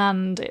time,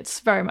 and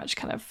it's very much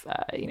kind of,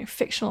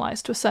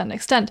 fictionalized to a certain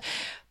extent.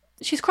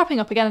 She's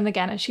cropping up again and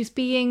again, and she's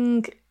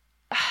being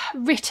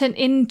written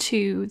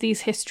into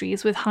these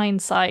histories with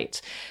hindsight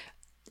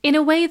in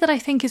a way that I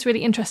think is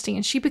really interesting.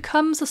 And she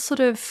becomes a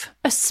sort of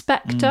a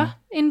spectre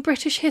in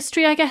British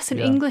history, I guess, in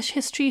English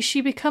history.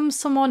 She becomes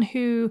someone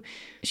who,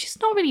 she's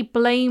not really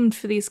blamed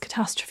for these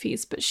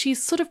catastrophes, but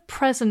she's sort of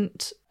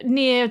present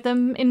near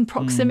them, in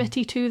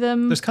proximity to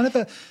them. There's kind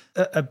of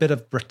a bit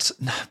of,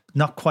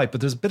 not quite, but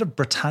there's a bit of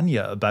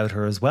Britannia about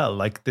her as well.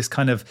 Like this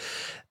kind of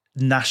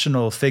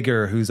national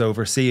figure who's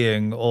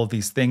overseeing all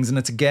these things. And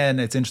it's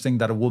interesting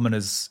that a woman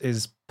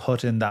is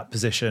put in that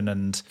position.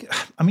 And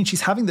I mean,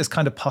 she's having this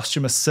kind of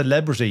posthumous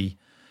celebrity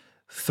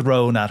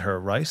thrown at her,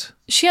 right?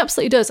 She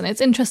absolutely does. And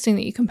it's interesting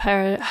that you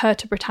compare her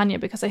to Britannia,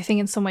 because I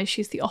think in some ways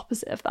she's the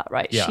opposite of that,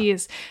 right? Yeah. She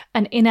is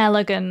an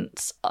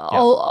inelegant,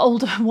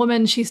 older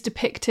woman. She's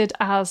depicted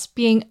as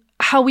being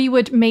how we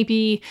would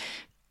maybe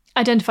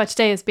identify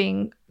today as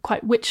being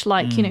quite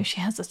witch-like. You know, she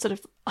has a sort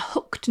of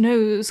hooked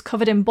nose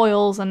covered in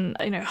boils and,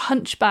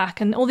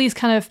 hunchback and all these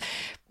kind of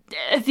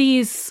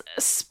these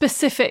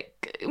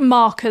specific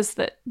markers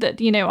that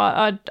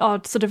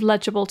are sort of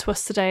legible to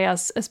us today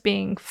as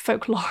being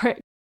folkloric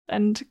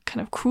and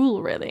kind of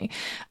cruel, really.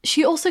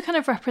 She also kind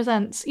of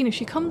represents,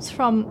 she comes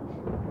from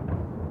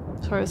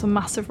Sorry, it was a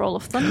massive roll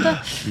of thunder.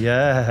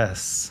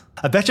 Yes.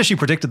 I bet you she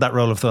predicted that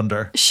roll of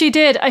thunder. She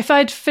did. If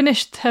I'd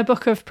finished her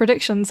book of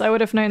predictions, I would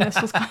have known this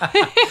was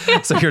coming.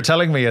 So you're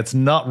telling me it's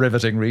not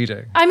riveting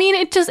reading? I mean,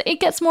 it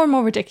gets more and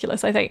more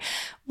ridiculous, I think.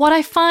 What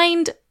I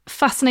find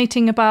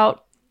fascinating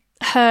about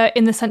her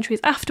in the centuries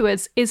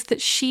afterwards is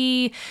that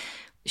she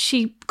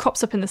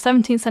crops up in the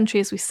 17th century,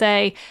 as we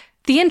say.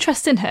 The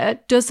interest in her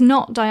does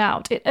not die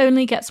out. It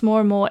only gets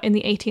more and more in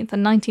the 18th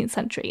and 19th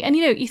century. And,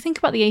 you think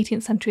about the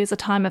 18th century as a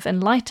time of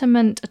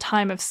enlightenment, a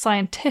time of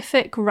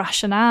scientific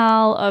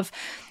rationale, of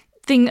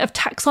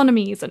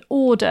taxonomies and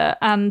order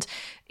and,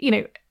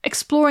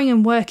 exploring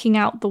and working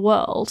out the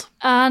world.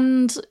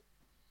 And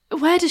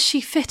where does she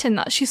fit in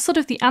that? She's sort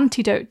of the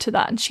antidote to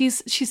that. And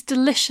she's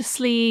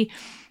deliciously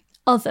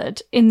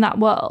othered in that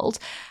world.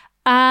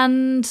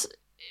 And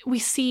we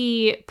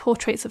see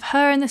portraits of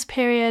her in this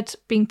period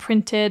being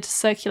printed,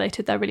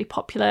 circulated. They're really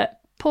popular.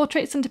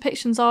 Portraits and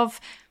depictions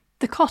of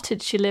the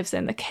cottage she lives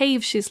in, the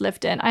cave she's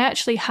lived in. I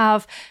actually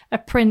have a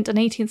print, an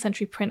 18th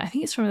century print, I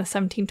think it's from the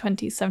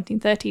 1720s,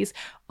 1730s,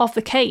 of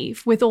the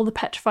cave with all the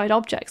petrified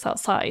objects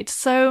outside.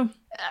 So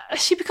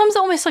she becomes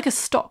almost like a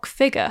stock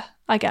figure,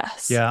 I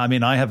guess. Yeah, I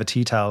mean, I have a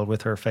tea towel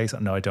with her face.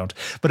 No, I don't.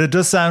 But it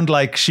does sound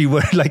like she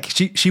would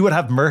she would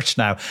have merch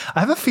now. I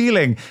have a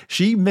feeling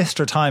she missed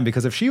her time,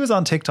 because if she was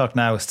on TikTok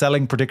now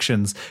selling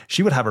predictions,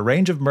 she would have a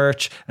range of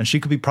merch and she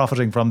could be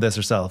profiting from this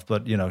herself.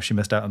 But, she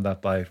missed out on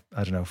that by,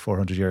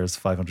 400 years,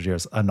 500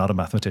 years. I'm not a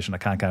mathematician. I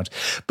can't count.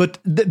 But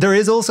there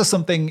is also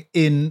something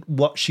in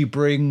what she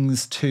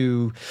brings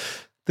to...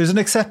 There's an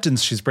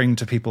acceptance she's bringing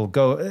to people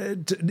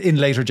in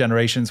later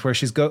generations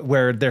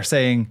where they're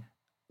saying,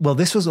 well,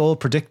 this was all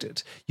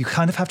predicted. You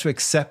kind of have to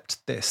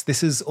accept this.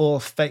 This is all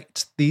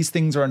fate. These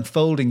things are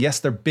unfolding. Yes,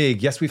 they're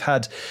big. Yes, we've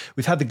had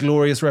the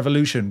Glorious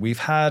Revolution. We've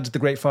had the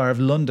Great Fire of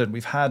London.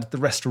 We've had the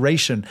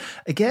Restoration.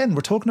 Again,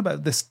 we're talking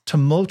about this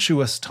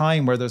tumultuous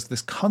time where there's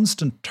this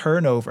constant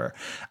turnover.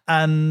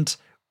 And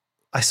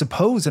I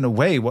suppose in a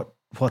way what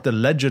the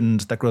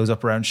legend that grows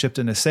up around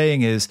Shipton is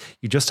saying is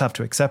you just have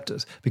to accept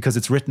it because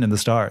it's written in the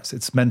stars.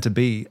 It's meant to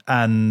be,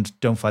 and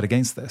don't fight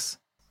against this.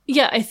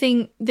 Yeah, I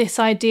think this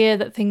idea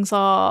that things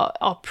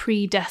are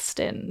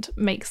predestined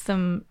makes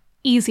them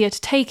easier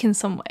to take in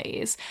some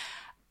ways.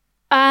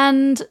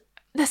 And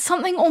there's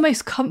something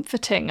almost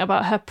comforting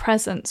about her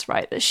presence,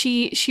 right? That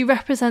she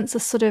represents a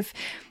sort of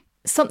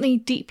something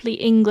deeply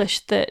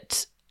English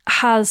that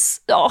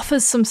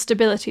offers some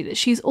stability, that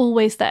she's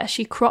always there.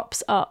 She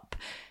crops up,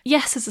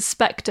 yes, as a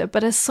spectre,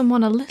 but as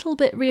someone a little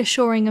bit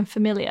reassuring and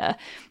familiar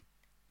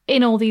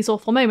in all these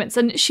awful moments.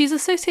 And she's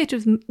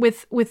associated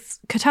with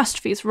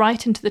catastrophes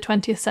right into the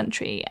 20th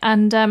century.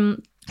 And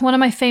one of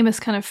my famous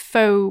kind of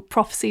faux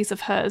prophecies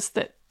of hers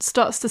that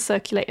starts to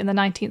circulate in the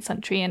 19th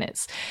century, and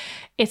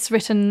it's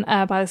written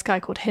by this guy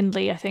called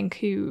Hindley, I think,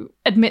 who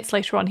admits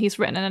later on he's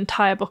written an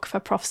entire book of her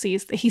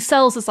prophecies that he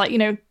sells as like,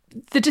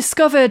 the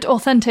discovered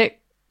authentic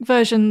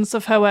versions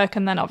of her work,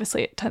 and then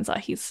obviously it turns out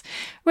he's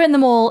written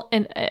them all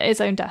in his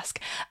own desk.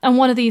 And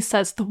one of these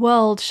says, the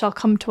world shall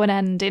come to an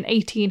end in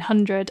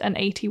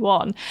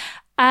 1881.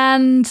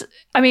 And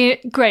I mean,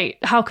 great,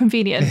 how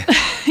convenient.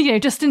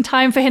 Just in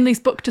time for Hindley's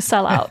book to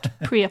sell out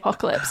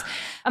pre-apocalypse.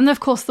 And then,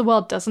 of course, the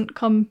world doesn't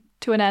come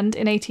to an end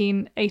in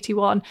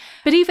 1881.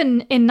 But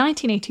even in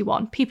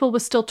 1981, people were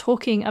still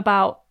talking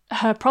about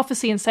her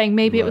prophecy and saying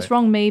maybe it was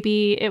wrong,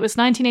 maybe it was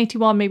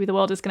 1981, maybe the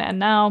world is going to end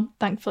now.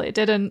 Thankfully it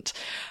didn't.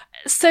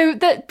 So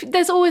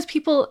there's always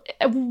people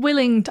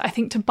willing, I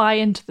think, to buy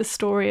into the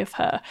story of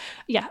her.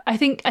 Yeah, I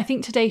think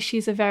today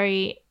she's a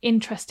very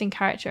interesting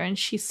character, and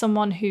she's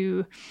someone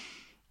who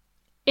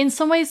in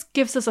some ways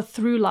gives us a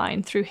through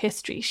line through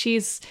history.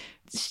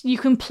 You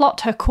can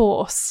plot her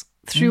course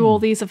through all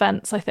these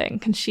events, I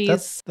think, and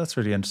that's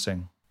really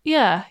interesting.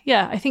 Yeah,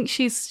 I think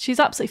she's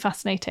absolutely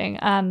fascinating.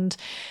 And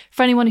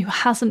for anyone who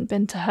hasn't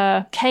been to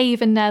her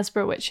cave in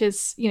Knaresborough, which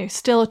is,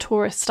 still a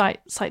tourist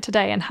site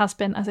today and has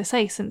been, as I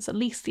say, since at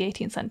least the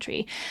 18th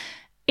century,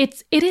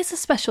 it is a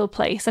special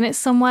place, and it's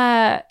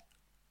somewhere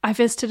I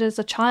visited as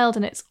a child,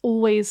 and it's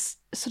always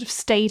sort of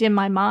stayed in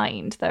my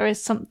mind.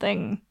 There's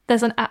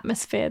an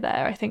atmosphere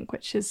there, I think,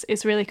 which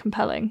is really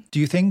compelling. Do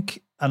you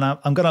think, and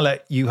I'm going to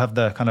let you have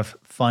the kind of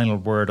final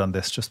word on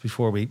this just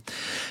before we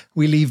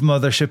leave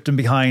Mother Shipton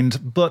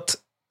behind, but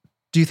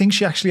do you think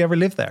she actually ever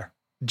lived there?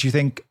 Do you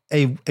think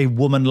a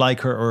woman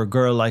like her or a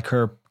girl like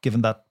her,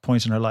 given that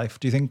point in her life,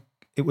 do you think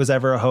it was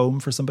ever a home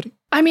for somebody?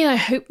 I mean, I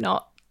hope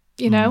not.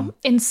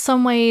 In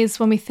some ways,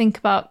 when we think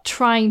about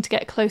trying to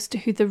get close to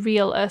who the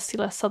real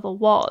Ursula Southall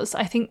was,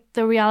 I think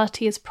the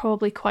reality is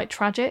probably quite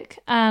tragic.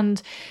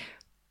 And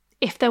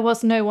if there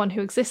was no one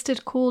who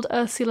existed called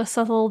Ursula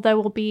Southall, there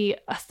will be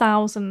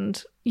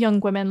 1,000 young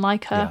women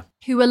like her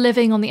who are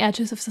living on the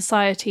edges of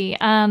society.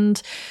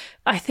 And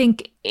I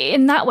think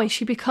in that way,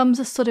 she becomes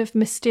a sort of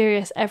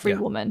mysterious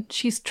everywoman.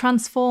 She's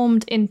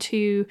transformed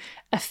into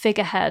a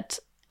figurehead.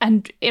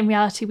 And in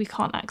reality, we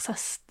can't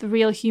access the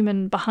real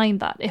human behind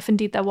that, if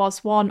indeed there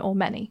was one or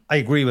many. I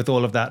agree with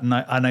all of that. And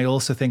I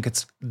also think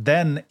it's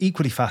then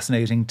equally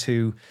fascinating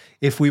to,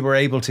 if we were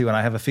able to, and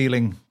I have a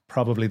feeling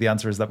probably the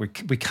answer is that we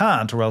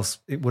can't, or else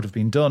it would have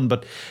been done.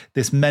 But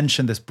this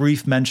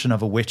brief mention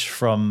of a witch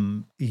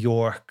from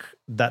York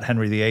that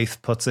Henry VIII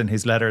puts in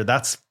his letter,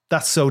 that's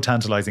so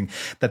tantalizing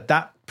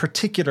that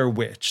particular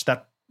witch,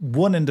 that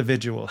one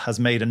individual, has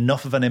made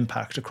enough of an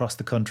impact across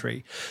the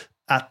country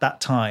at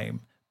that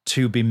time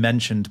to be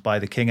mentioned by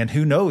the king. And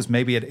who knows,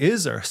 maybe it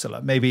is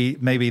Ursula. Maybe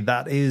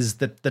that is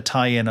the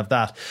tie-in of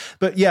that.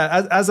 But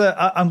yeah,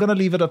 I'm going to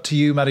leave it up to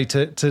you, Maddie,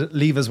 to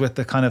leave us with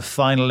the kind of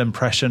final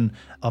impression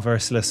of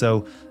Ursula.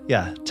 So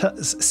yeah,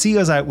 see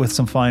us out with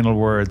some final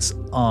words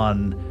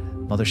on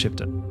Mother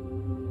Shipton.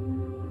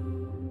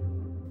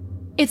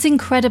 It's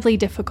incredibly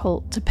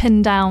difficult to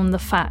pin down the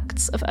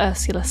facts of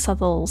Ursula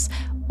Southall's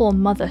or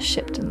Mother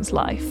Shipton's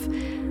life.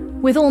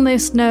 With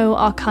almost no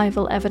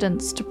archival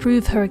evidence to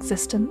prove her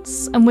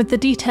existence, and with the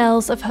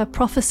details of her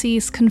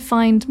prophecies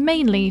confined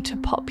mainly to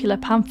popular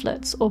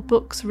pamphlets or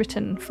books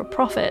written for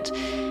profit,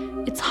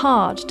 it's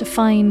hard to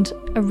find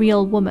a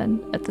real woman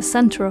at the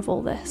centre of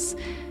all this.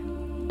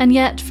 And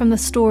yet, from the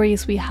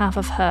stories we have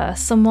of her,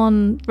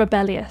 someone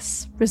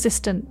rebellious,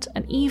 resistant,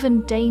 and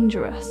even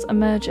dangerous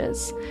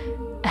emerges.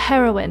 A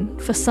heroine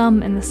for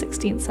some in the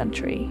 16th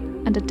century,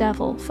 and a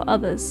devil for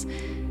others.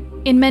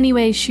 In many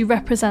ways, she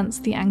represents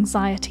the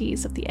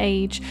anxieties of the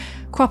age,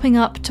 cropping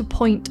up to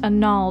point a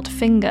gnarled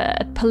finger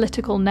at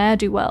political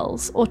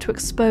ne'er-do-wells or to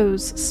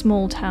expose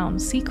small-town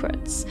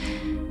secrets.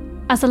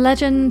 As a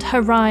legend,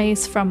 her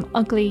rise from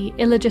ugly,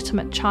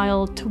 illegitimate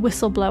child to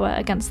whistleblower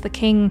against the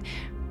king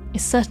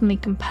is certainly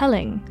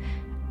compelling,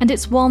 and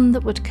it's one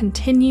that would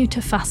continue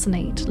to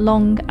fascinate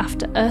long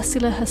after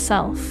Ursula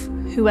herself,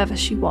 whoever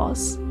she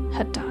was,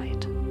 had died.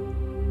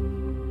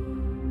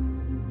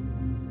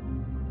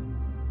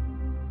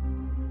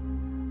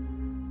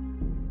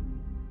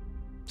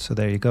 So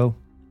there you go.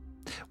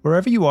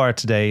 Wherever you are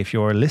today, if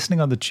you're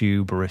listening on the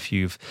tube or if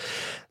you've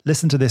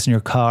listened to this in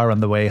your car on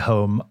the way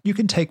home, you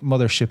can take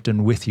Mother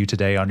Shipton with you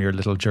today on your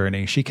little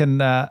journey. She can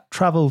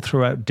travel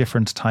throughout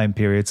different time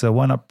periods, so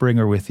why not bring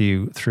her with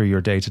you through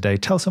your day-to-day?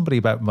 Tell somebody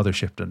about Mother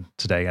Shipton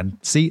today and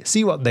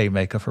see what they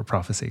make of her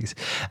prophecies.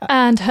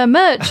 And her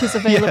merch is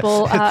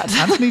available at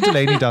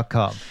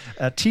AnthonyDelaney.com.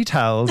 Tea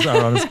towels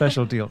are on a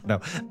special deal. No.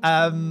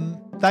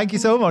 Thank you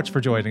so much for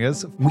joining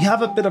us. We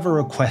have a bit of a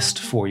request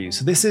for you.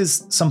 So this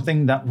is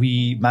something that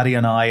Maddie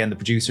and I and the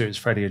producers,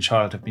 Freddie and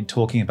Charlotte, have been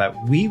talking about.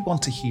 We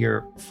want to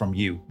hear from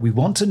you. We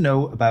want to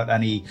know about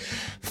any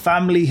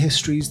family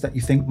histories that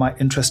you think might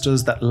interest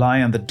us that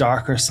lie on the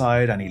darker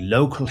side, any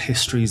local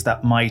histories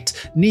that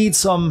might need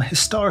some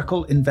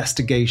historical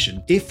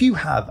investigation. If you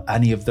have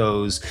any of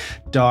those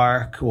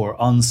dark or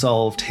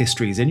unsolved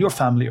histories in your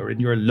family or in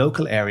your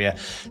local area,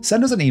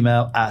 send us an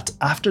email at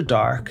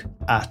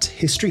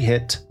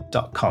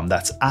afterdark@historyhit.com.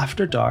 That's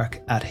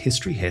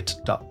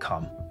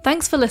afterdark@historyhit.com.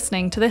 Thanks for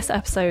listening to this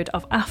episode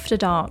of After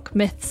Dark,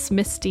 Myths,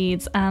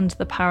 Misdeeds, and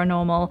the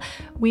Paranormal.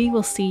 We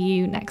will see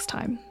you next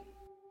time.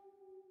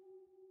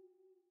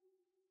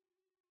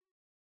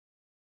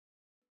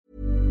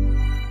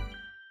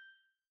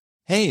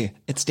 Hey,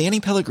 it's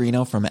Danny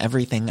Pellegrino from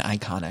Everything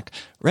Iconic.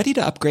 Ready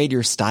to upgrade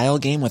your style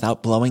game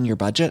without blowing your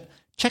budget?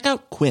 Check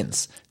out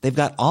Quince. They've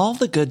got all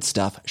the good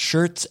stuff,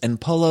 shirts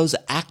and polos,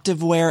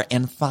 activewear,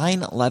 and fine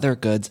leather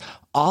goods,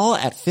 all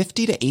at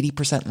 50 to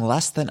 80%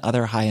 less than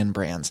other high-end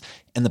brands.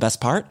 And the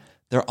best part?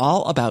 They're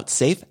all about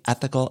safe,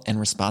 ethical, and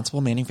responsible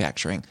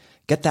manufacturing.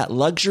 Get that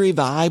luxury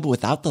vibe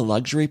without the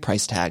luxury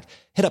price tag.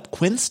 Hit up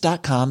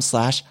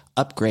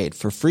quince.com/upgrade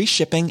for free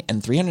shipping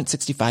and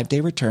 365-day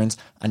returns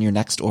on your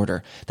next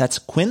order. That's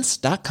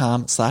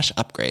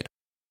quince.com/upgrade.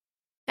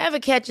 Ever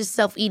catch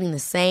yourself eating the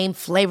same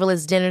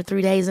flavorless dinner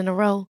 3 days in a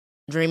row?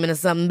 Dreaming of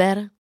something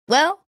better?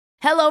 Well,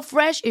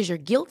 HelloFresh is your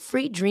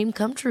guilt-free dream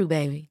come true,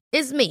 baby.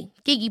 It's me,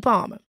 Keke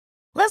Palmer.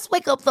 Let's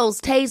wake up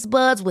those taste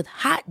buds with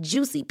hot,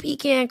 juicy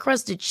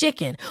pecan-crusted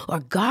chicken or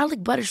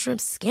garlic butter shrimp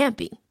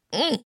scampi.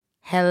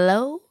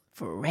 Hello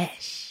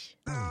Fresh.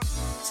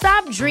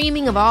 Stop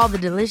dreaming of all the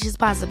delicious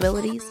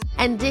possibilities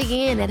and dig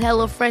in at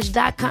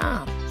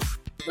HelloFresh.com.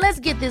 Let's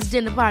get this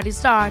dinner party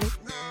started.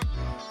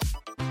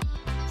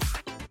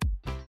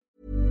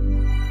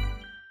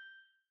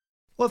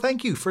 Well,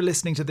 thank you for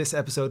listening to this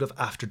episode of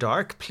After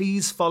Dark.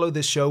 Please follow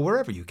this show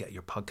wherever you get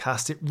your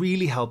podcast. It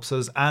really helps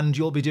us and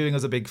you'll be doing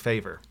us a big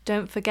favour.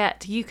 Don't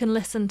forget, you can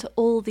listen to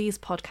all these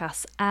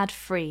podcasts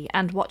ad-free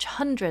and watch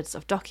hundreds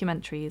of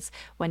documentaries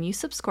when you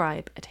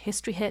subscribe at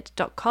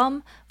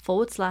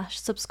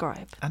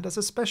historyhit.com/subscribe. And as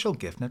a special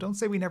gift, now don't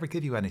say we never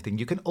give you anything,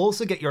 you can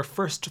also get your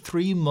first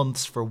 3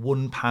 months for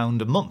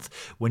 £1 a month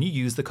when you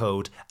use the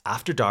code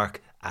AFTERDARK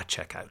at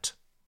checkout.